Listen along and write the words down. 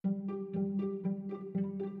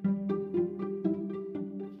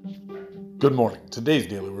Good morning. Today's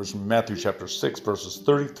daily verse from Matthew chapter 6, verses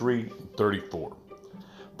 33 and 34.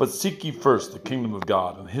 But seek ye first the kingdom of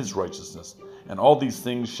God and his righteousness, and all these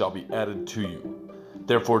things shall be added to you.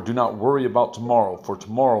 Therefore do not worry about tomorrow, for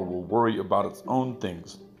tomorrow will worry about its own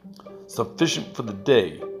things. Sufficient for the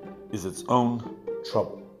day is its own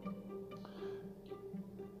trouble.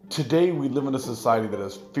 Today we live in a society that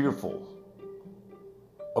is fearful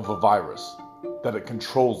of a virus, that it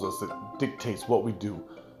controls us, it dictates what we do.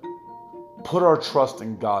 Put our trust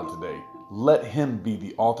in God today. Let him be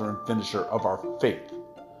the author and finisher of our faith.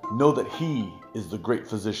 Know that he is the great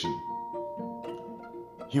physician.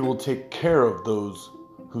 He will take care of those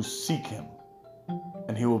who seek him,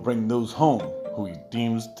 and he will bring those home who he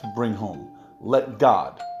deems to bring home. Let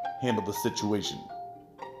God handle the situation,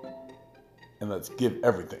 and let's give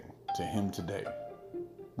everything to him today.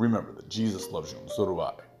 Remember that Jesus loves you, and so do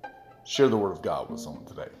I. Share the word of God with someone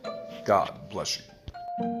today. God bless you.